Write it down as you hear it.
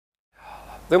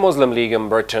The Muslim League in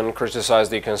Britain criticized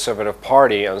the Conservative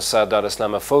Party and said that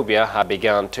Islamophobia had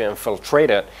begun to infiltrate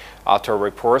it after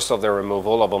reports of the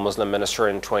removal of a Muslim minister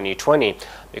in 2020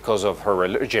 because of her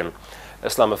religion.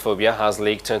 Islamophobia has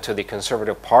leaked into the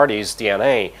Conservative Party's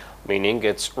DNA, meaning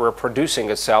it's reproducing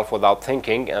itself without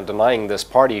thinking, and denying this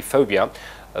party phobia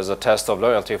as a test of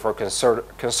loyalty for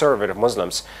conservative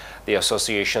Muslims, the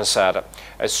association said.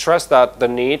 It stressed that the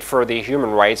need for the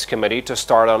Human Rights Committee to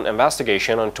start an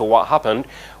investigation into what happened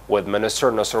with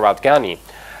Minister Nusrat Ghani.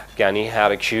 Ghani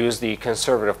had accused the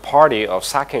Conservative Party of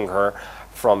sacking her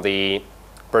from the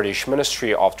British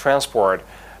Ministry of Transport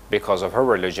because of her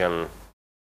religion.